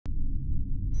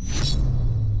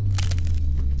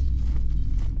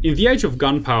In the age of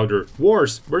gunpowder,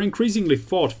 wars were increasingly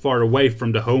fought far away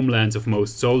from the homelands of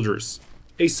most soldiers.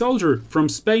 A soldier from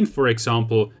Spain, for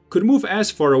example, could move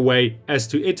as far away as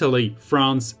to Italy,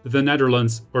 France, the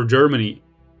Netherlands or Germany,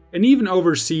 and even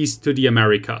overseas to the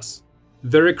Americas.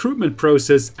 The recruitment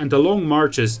process and the long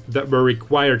marches that were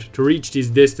required to reach these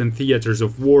distant theaters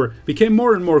of war became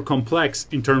more and more complex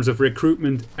in terms of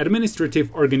recruitment,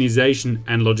 administrative organization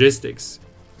and logistics.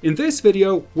 In this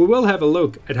video, we will have a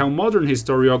look at how modern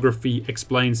historiography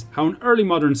explains how an early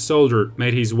modern soldier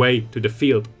made his way to the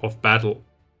field of battle.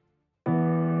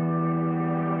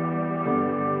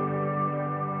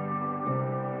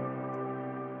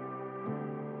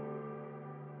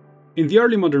 In the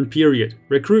early modern period,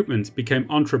 recruitment became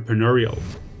entrepreneurial.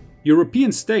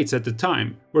 European states at the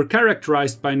time were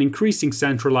characterized by an increasing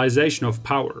centralization of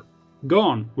power.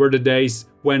 Gone were the days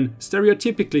when,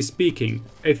 stereotypically speaking,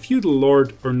 a feudal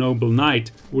lord or noble knight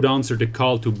would answer the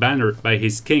call to banner by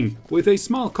his king with a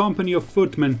small company of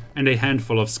footmen and a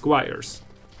handful of squires.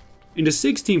 In the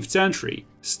 16th century,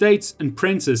 states and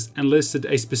princes enlisted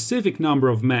a specific number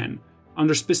of men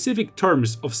under specific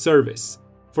terms of service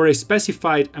for a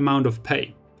specified amount of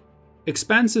pay.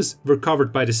 Expenses were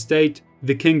covered by the state,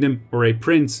 the kingdom or a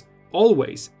prince,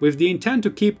 always with the intent to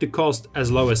keep the cost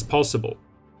as low as possible.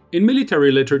 In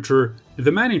military literature,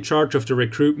 the man in charge of the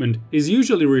recruitment is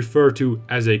usually referred to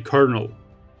as a colonel.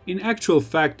 In actual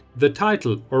fact, the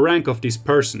title or rank of this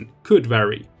person could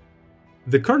vary.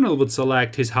 The colonel would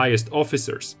select his highest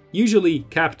officers, usually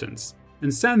captains,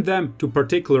 and send them to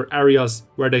particular areas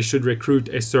where they should recruit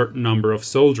a certain number of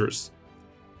soldiers.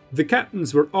 The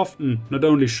captains were often not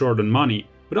only short on money,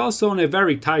 but also on a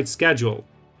very tight schedule.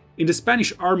 In the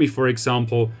Spanish army, for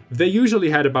example, they usually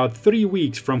had about 3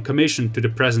 weeks from commission to the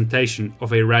presentation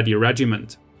of a ready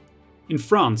regiment. In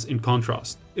France, in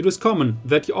contrast, it was common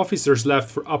that the officers left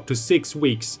for up to 6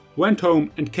 weeks, went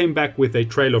home and came back with a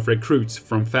trail of recruits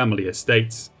from family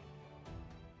estates.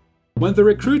 When the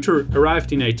recruiter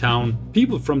arrived in a town,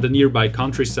 people from the nearby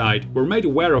countryside were made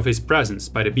aware of his presence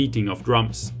by the beating of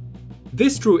drums.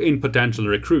 This drew in potential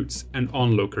recruits and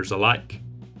onlookers alike.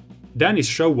 Dennis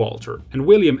Showalter and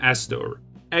William Astor,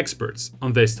 experts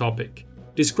on this topic,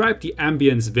 described the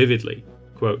ambience vividly.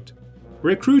 Quote,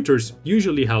 "Recruiters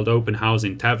usually held open house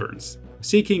in taverns,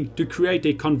 seeking to create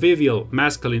a convivial,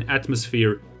 masculine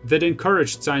atmosphere that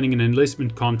encouraged signing an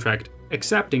enlistment contract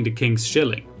accepting the king's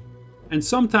shilling, and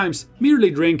sometimes merely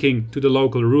drinking to the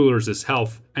local ruler's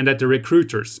health and at the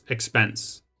recruiter's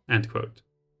expense." End quote.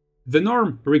 The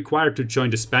norm required to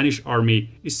join the Spanish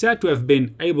army is said to have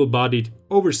been able-bodied,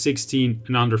 over 16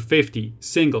 and under 50,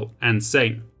 single and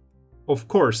sane. Of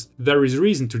course, there is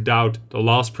reason to doubt the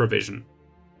last provision.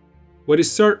 What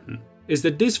is certain is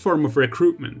that this form of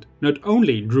recruitment not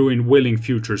only drew in willing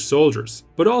future soldiers,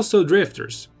 but also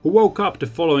drifters who woke up the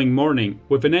following morning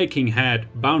with an aching head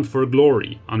bound for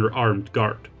glory under armed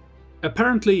guard.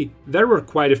 Apparently, there were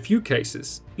quite a few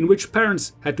cases in which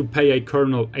parents had to pay a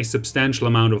colonel a substantial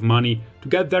amount of money to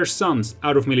get their sons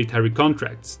out of military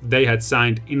contracts they had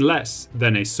signed in less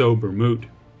than a sober mood.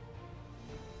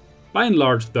 By and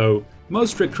large, though,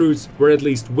 most recruits were at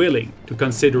least willing to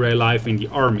consider a life in the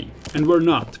army and were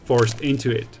not forced into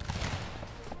it.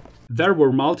 There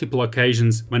were multiple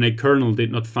occasions when a colonel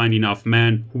did not find enough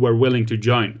men who were willing to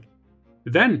join.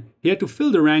 Then he had to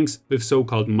fill the ranks with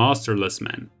so-called masterless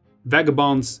men,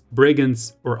 vagabonds,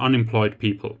 brigands, or unemployed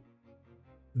people.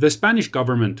 The Spanish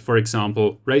government, for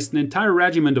example, raised an entire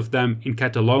regiment of them in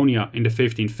Catalonia in the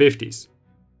 1550s.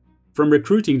 From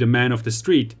recruiting the men of the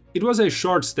street, it was a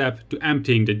short step to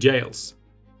emptying the jails.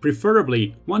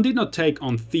 Preferably, one did not take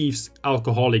on thieves,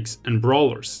 alcoholics, and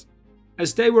brawlers,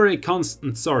 as they were a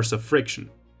constant source of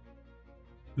friction.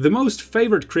 The most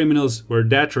favored criminals were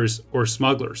debtors or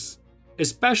smugglers.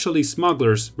 Especially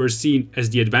smugglers were seen as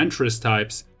the adventurous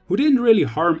types who didn't really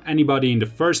harm anybody in the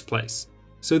first place,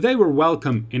 so they were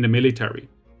welcome in the military.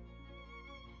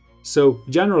 So,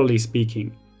 generally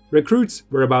speaking, recruits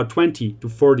were about 20 to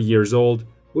 40 years old,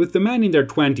 with the men in their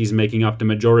 20s making up the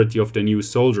majority of the new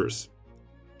soldiers.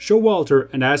 Showalter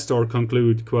and Astor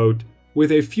conclude, quote,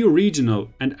 "With a few regional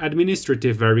and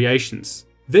administrative variations,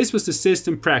 this was the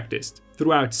system practiced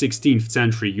throughout 16th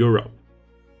century Europe."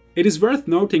 It is worth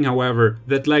noting, however,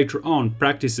 that later on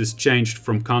practices changed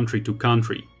from country to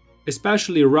country.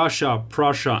 Especially Russia,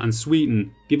 Prussia and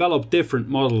Sweden developed different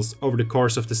models over the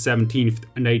course of the 17th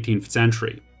and 18th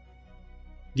century.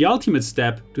 The ultimate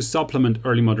step to supplement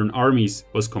early modern armies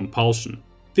was compulsion.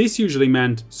 This usually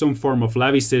meant some form of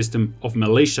levy system of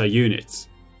militia units.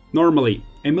 Normally,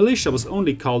 a militia was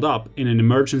only called up in an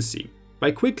emergency,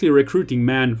 by quickly recruiting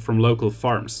men from local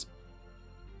farms.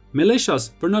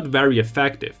 Militias were not very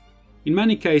effective. In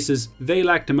many cases, they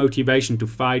lacked the motivation to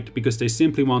fight because they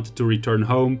simply wanted to return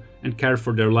home and care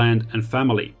for their land and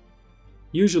family.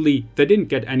 Usually, they didn't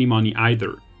get any money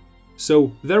either.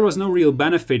 So there was no real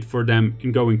benefit for them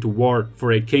in going to war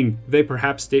for a king they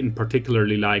perhaps didn't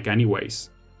particularly like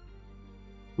anyways.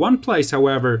 One place,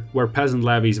 however, where peasant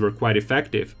levies were quite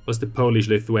effective was the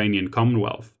Polish-Lithuanian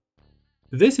Commonwealth.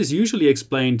 This is usually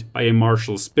explained by a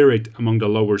martial spirit among the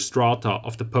lower strata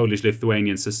of the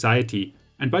Polish-Lithuanian society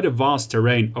and by the vast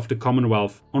terrain of the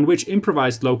Commonwealth on which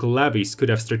improvised local levies could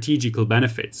have strategical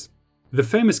benefits. The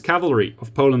famous cavalry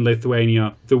of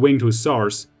Poland-Lithuania, the Winged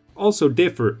Hussars, also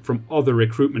differ from other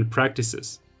recruitment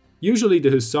practices. Usually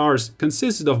the hussars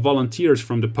consisted of volunteers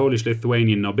from the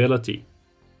Polish-Lithuanian nobility.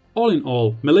 All in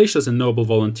all, militias and noble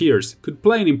volunteers could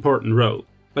play an important role,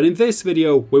 but in this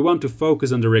video we want to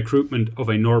focus on the recruitment of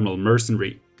a normal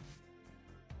mercenary.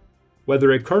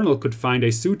 Whether a colonel could find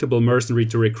a suitable mercenary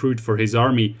to recruit for his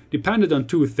army depended on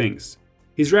two things: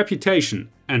 his reputation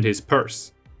and his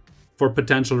purse. For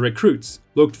potential recruits,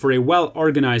 looked for a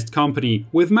well-organized company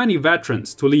with many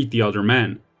veterans to lead the other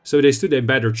men, so they stood a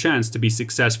better chance to be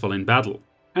successful in battle,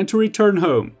 and to return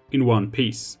home in one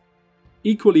piece.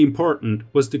 Equally important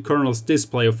was the colonel's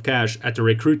display of cash at the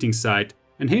recruiting site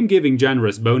and him giving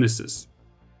generous bonuses.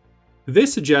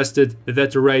 This suggested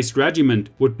that the raised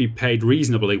regiment would be paid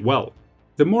reasonably well.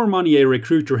 The more money a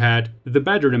recruiter had, the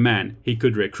better the man he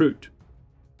could recruit.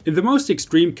 In the most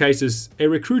extreme cases, a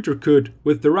recruiter could,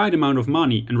 with the right amount of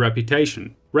money and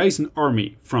reputation, raise an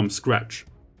army from scratch.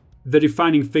 The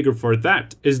defining figure for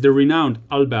that is the renowned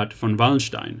Albert von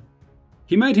Wallenstein.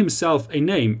 He made himself a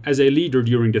name as a leader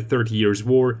during the 30 Years'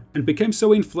 War and became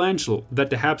so influential that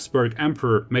the Habsburg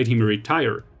Emperor made him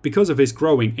retire because of his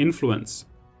growing influence.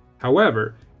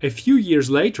 However, a few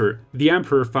years later, the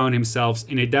Emperor found himself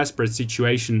in a desperate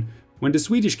situation when the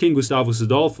Swedish king Gustavus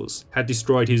Adolphus had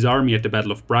destroyed his army at the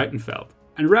Battle of Breitenfeld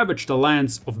and ravaged the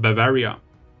lands of Bavaria.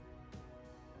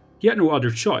 He had no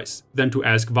other choice than to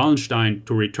ask Wallenstein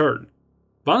to return.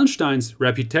 Wallenstein's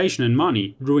reputation and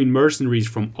money drew in mercenaries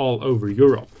from all over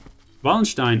Europe.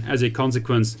 Wallenstein, as a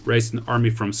consequence, raised an army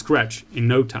from scratch in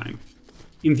no time.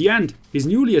 In the end, his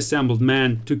newly assembled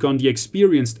men took on the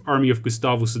experienced army of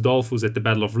Gustavus Adolphus at the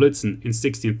Battle of Lützen in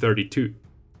 1632.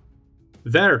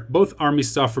 There, both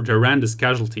armies suffered horrendous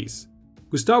casualties.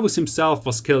 Gustavus himself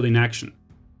was killed in action.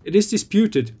 It is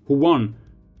disputed who won,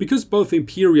 because both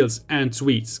Imperials and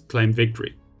Swedes claimed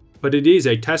victory. But it is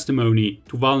a testimony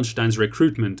to Wallenstein's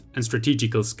recruitment and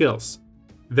strategical skills,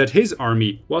 that his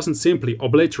army wasn't simply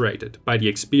obliterated by the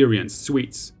experienced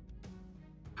Swedes.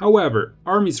 However,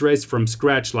 armies raised from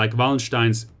scratch like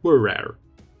Wallenstein's were rare.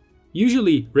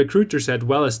 Usually, recruiters had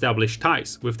well-established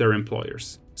ties with their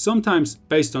employers, sometimes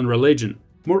based on religion,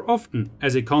 more often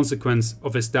as a consequence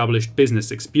of established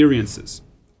business experiences.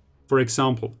 For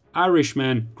example,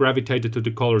 Irishmen gravitated to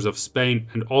the colors of Spain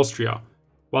and Austria,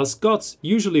 while Scots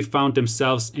usually found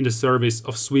themselves in the service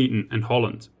of Sweden and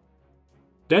Holland.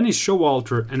 Dennis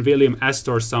Showalter and William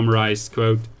Astor summarized,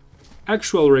 quote,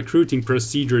 "Actual recruiting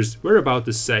procedures were about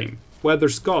the same, whether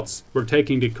Scots were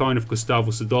taking the coin of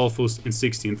Gustavus Adolphus in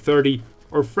 1630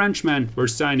 or Frenchmen were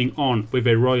signing on with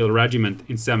a royal regiment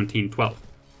in 1712."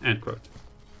 End quote.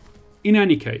 In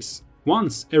any case,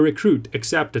 once a recruit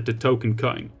accepted the token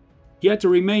coin, he had the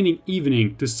remaining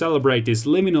evening to celebrate this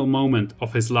liminal moment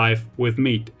of his life with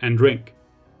meat and drink.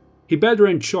 He better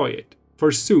enjoy it,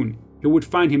 for soon he would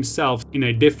find himself in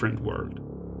a different world.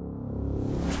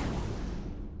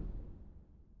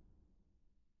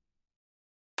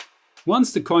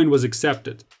 Once the coin was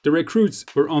accepted, the recruits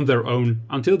were on their own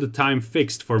until the time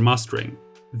fixed for mustering,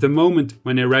 the moment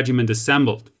when a regiment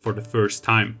assembled for the first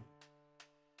time.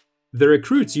 The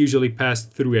recruits usually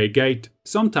passed through a gate,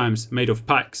 sometimes made of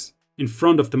pikes, in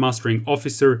front of the mustering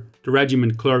officer, the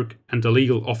regiment clerk, and the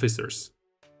legal officers.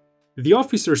 The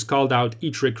officers called out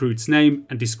each recruit's name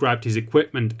and described his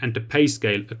equipment and the pay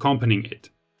scale accompanying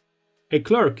it. A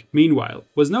clerk, meanwhile,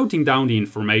 was noting down the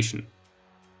information.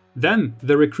 Then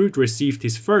the recruit received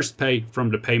his first pay from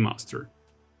the paymaster.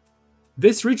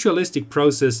 This ritualistic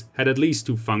process had at least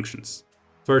two functions.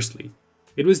 Firstly,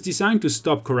 it was designed to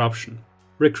stop corruption.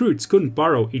 Recruits couldn't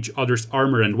borrow each other's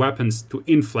armor and weapons to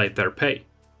inflate their pay.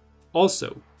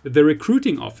 Also, the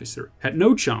recruiting officer had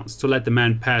no chance to let the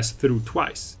man pass through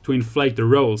twice to inflate the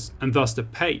rolls and thus the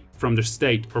pay from the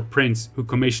state or prince who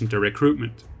commissioned the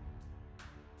recruitment.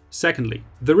 Secondly,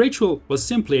 the ritual was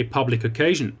simply a public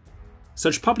occasion.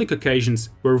 Such public occasions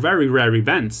were very rare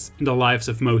events in the lives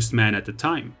of most men at the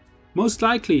time. Most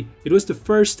likely, it was the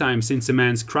first time since a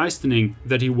man's christening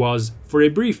that he was, for a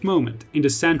brief moment, in the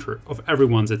center of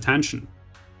everyone's attention.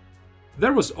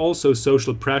 There was also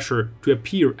social pressure to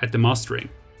appear at the mustering.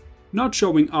 Not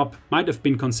showing up might have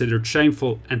been considered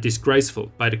shameful and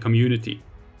disgraceful by the community.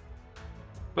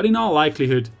 But in all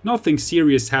likelihood, nothing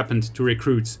serious happened to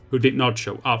recruits who did not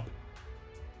show up.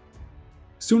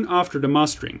 Soon after the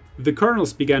mustering, the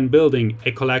colonels began building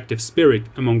a collective spirit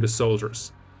among the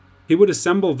soldiers. He would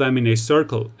assemble them in a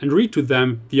circle and read to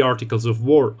them the articles of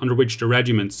war under which the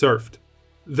regiment served.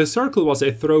 The circle was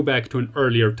a throwback to an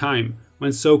earlier time,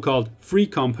 when so-called free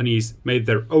companies made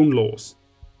their own laws.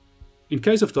 In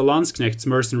case of the Landsknechts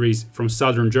mercenaries from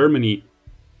southern Germany,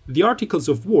 the articles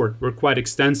of war were quite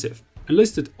extensive and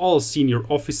listed all senior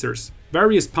officers,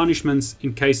 various punishments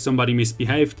in case somebody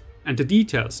misbehaved, and the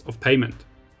details of payment.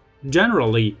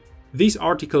 Generally, these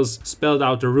articles spelled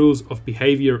out the rules of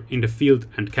behavior in the field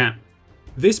and camp.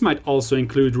 This might also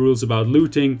include rules about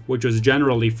looting, which was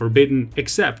generally forbidden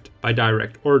except by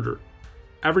direct order.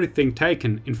 Everything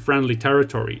taken in friendly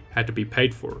territory had to be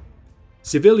paid for.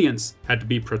 Civilians had to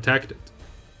be protected.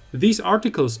 These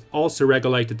articles also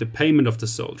regulated the payment of the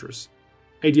soldiers.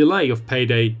 A delay of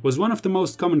payday was one of the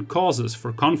most common causes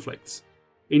for conflicts.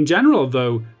 In general,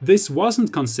 though, this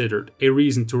wasn't considered a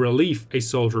reason to relieve a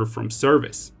soldier from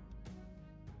service.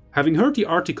 Having heard the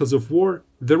articles of war,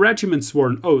 the regiment swore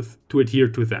an oath to adhere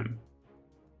to them.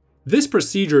 This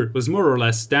procedure was more or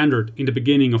less standard in the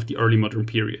beginning of the early modern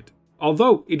period,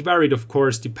 although it varied of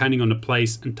course depending on the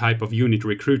place and type of unit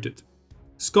recruited.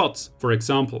 Scots, for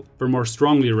example, were more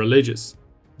strongly religious.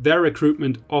 Their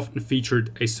recruitment often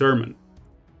featured a sermon.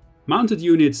 Mounted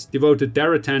units devoted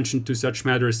their attention to such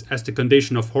matters as the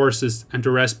condition of horses and the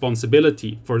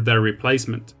responsibility for their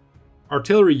replacement.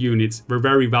 Artillery units were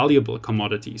very valuable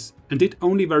commodities and did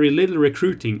only very little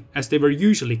recruiting as they were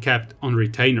usually kept on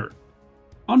retainer.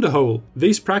 On the whole,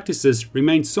 these practices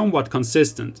remained somewhat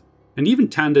consistent and even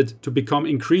tended to become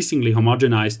increasingly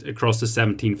homogenized across the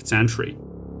 17th century.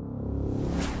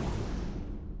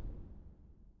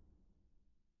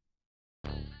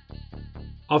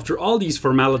 After all these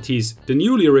formalities, the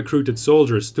newly recruited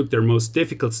soldiers took their most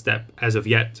difficult step as of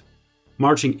yet,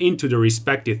 marching into the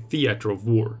respective theatre of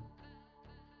war.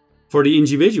 For the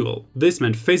individual, this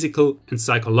meant physical and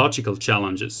psychological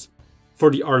challenges. For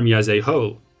the army as a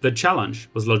whole, the challenge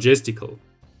was logistical.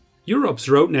 Europe's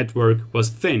road network was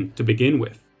thin to begin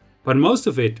with, but most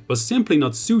of it was simply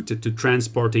not suited to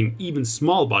transporting even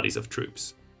small bodies of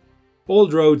troops.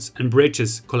 Old roads and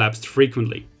bridges collapsed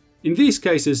frequently. In these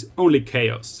cases, only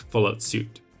chaos followed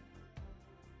suit.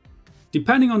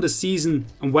 Depending on the season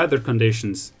and weather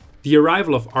conditions, the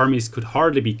arrival of armies could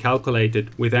hardly be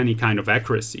calculated with any kind of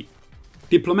accuracy.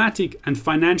 Diplomatic and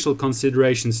financial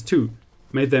considerations too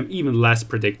made them even less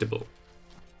predictable.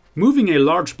 Moving a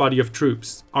large body of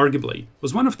troops, arguably,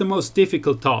 was one of the most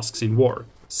difficult tasks in war,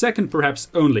 second perhaps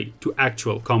only to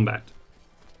actual combat.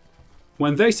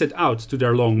 When they set out to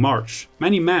their long march,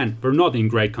 many men were not in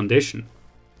great condition,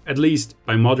 at least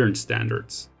by modern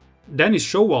standards. Dennis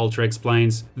Showalter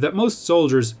explains that most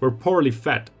soldiers were poorly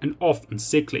fed and often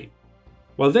sickly.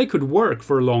 While they could work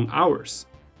for long hours,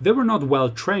 they were not well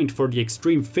trained for the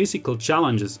extreme physical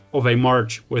challenges of a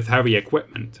march with heavy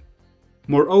equipment.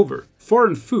 Moreover,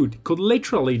 foreign food could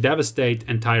literally devastate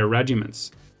entire regiments,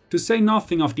 to say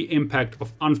nothing of the impact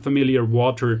of unfamiliar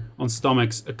water on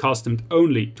stomachs accustomed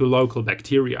only to local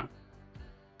bacteria.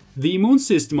 The immune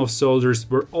system of soldiers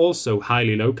were also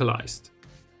highly localized.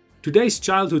 Today's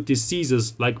childhood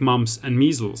diseases like mumps and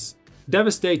measles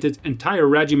devastated entire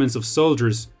regiments of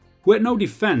soldiers who had no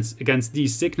defense against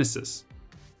these sicknesses.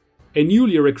 A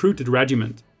newly recruited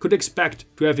regiment could expect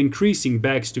to have increasing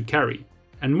bags to carry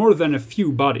and more than a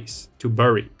few bodies to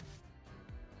bury.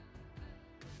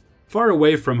 Far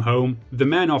away from home, the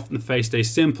men often faced a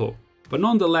simple, but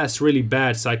nonetheless really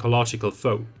bad psychological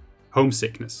foe: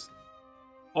 homesickness.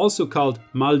 Also called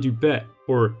mal du pays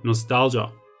or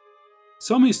nostalgia.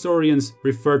 Some historians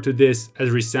refer to this as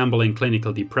resembling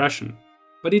clinical depression,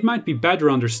 but it might be better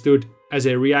understood as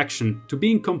a reaction to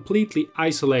being completely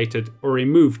isolated or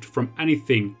removed from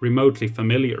anything remotely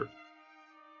familiar.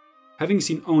 Having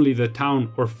seen only the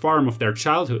town or farm of their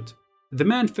childhood, the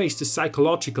men faced the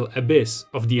psychological abyss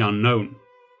of the unknown.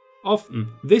 Often,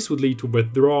 this would lead to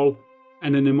withdrawal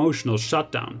and an emotional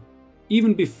shutdown,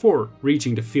 even before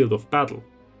reaching the field of battle.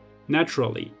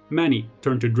 Naturally, many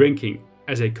turned to drinking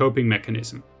as a coping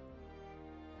mechanism.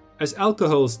 As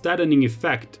alcohol's deadening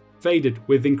effect faded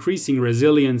with increasing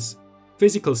resilience,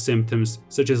 physical symptoms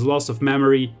such as loss of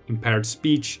memory, impaired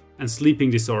speech, and sleeping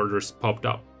disorders popped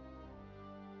up.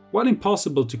 While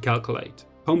impossible to calculate,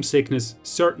 homesickness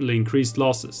certainly increased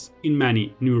losses in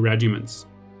many new regiments.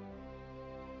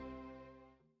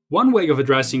 One way of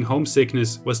addressing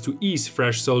homesickness was to ease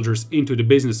fresh soldiers into the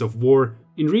business of war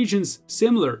in regions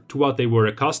similar to what they were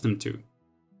accustomed to.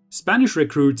 Spanish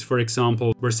recruits, for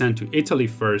example, were sent to Italy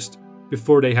first,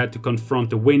 before they had to confront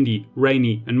the windy,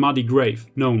 rainy and muddy grave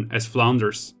known as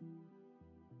Flanders.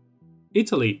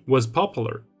 Italy was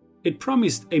popular. It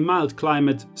promised a mild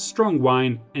climate, strong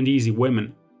wine and easy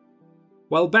women.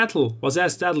 While battle was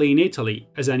as deadly in Italy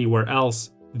as anywhere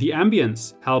else, the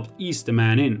ambience helped ease the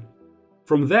man in.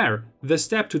 From there, the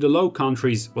step to the Low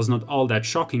Countries was not all that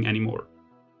shocking anymore.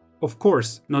 Of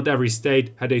course, not every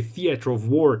state had a theatre of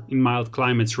war in mild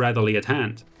climates readily at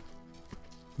hand.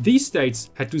 These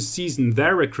states had to season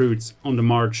their recruits on the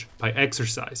march by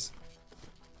exercise.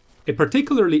 A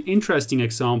particularly interesting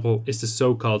example is the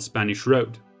so-called Spanish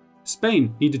Road.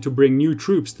 Spain needed to bring new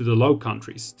troops to the Low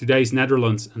Countries, today's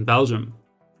Netherlands and Belgium.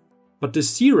 But the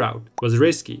sea route was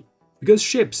risky, because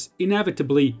ships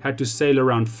inevitably had to sail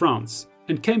around France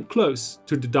and came close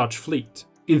to the Dutch fleet.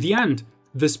 In the end,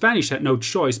 the Spanish had no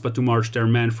choice but to march their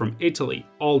men from Italy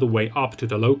all the way up to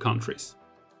the Low Countries.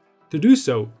 To do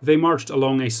so, they marched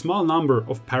along a small number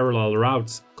of parallel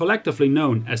routes, collectively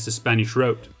known as the Spanish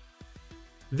Road.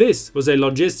 This was a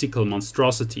logistical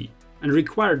monstrosity and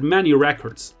required many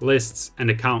records, lists and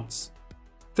accounts.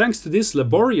 Thanks to this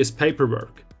laborious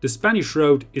paperwork, the Spanish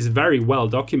Road is very well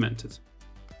documented.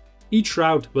 Each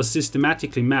route was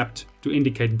systematically mapped to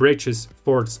indicate bridges,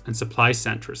 forts and supply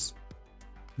centers.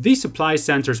 These supply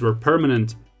centers were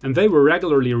permanent and they were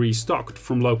regularly restocked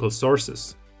from local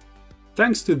sources.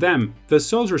 Thanks to them, the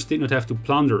soldiers did not have to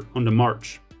plunder on the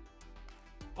march.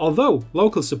 Although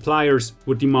local suppliers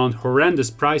would demand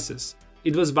horrendous prices,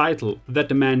 it was vital that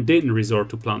the men didn't resort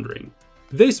to plundering.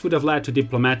 This would have led to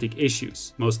diplomatic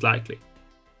issues, most likely.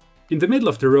 In the middle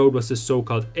of the road was the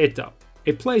so-called étape,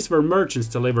 a place where merchants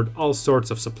delivered all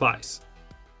sorts of supplies.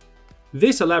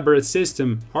 This elaborate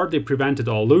system hardly prevented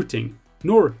all looting,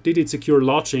 nor did it secure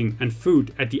lodging and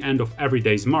food at the end of every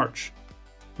day's march.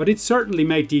 But it certainly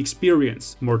made the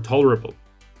experience more tolerable.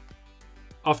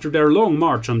 After their long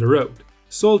march on the road,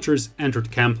 soldiers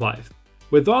entered camp life,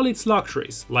 with all its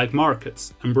luxuries like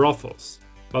markets and brothels.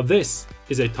 But this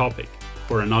is a topic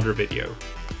for another video.